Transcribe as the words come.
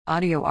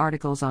Audio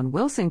articles on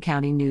Wilson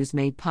County News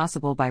made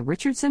possible by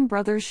Richardson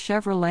Brothers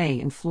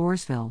Chevrolet in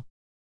Floresville.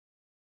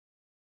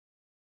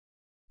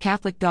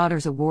 Catholic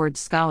Daughters Awards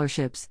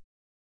Scholarships.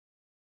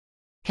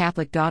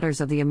 Catholic Daughters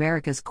of the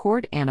Americas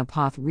Court Anna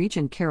Poth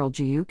Regent Carol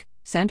Giuk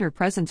Center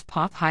presents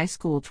Poth High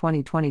School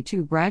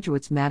 2022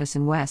 graduates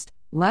Madison West,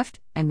 Left,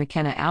 and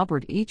McKenna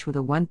Albert each with a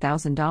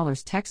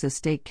 $1,000 Texas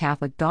State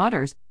Catholic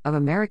Daughters of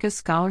Americas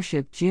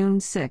Scholarship June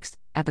 6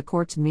 at the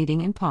court's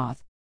meeting in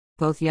Poth.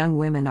 Both young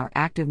women are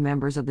active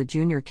members of the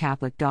Junior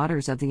Catholic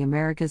Daughters of the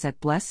Americas at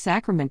Blessed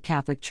Sacrament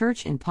Catholic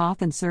Church in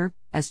Poth and serve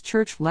as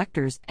church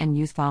lectors and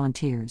youth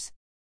volunteers.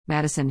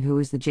 Madison, who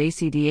is the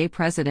JCDA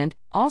president,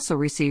 also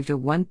received a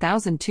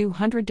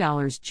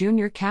 $1,200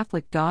 Junior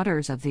Catholic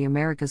Daughters of the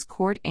Americas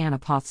Court Anna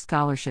Poth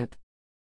Scholarship.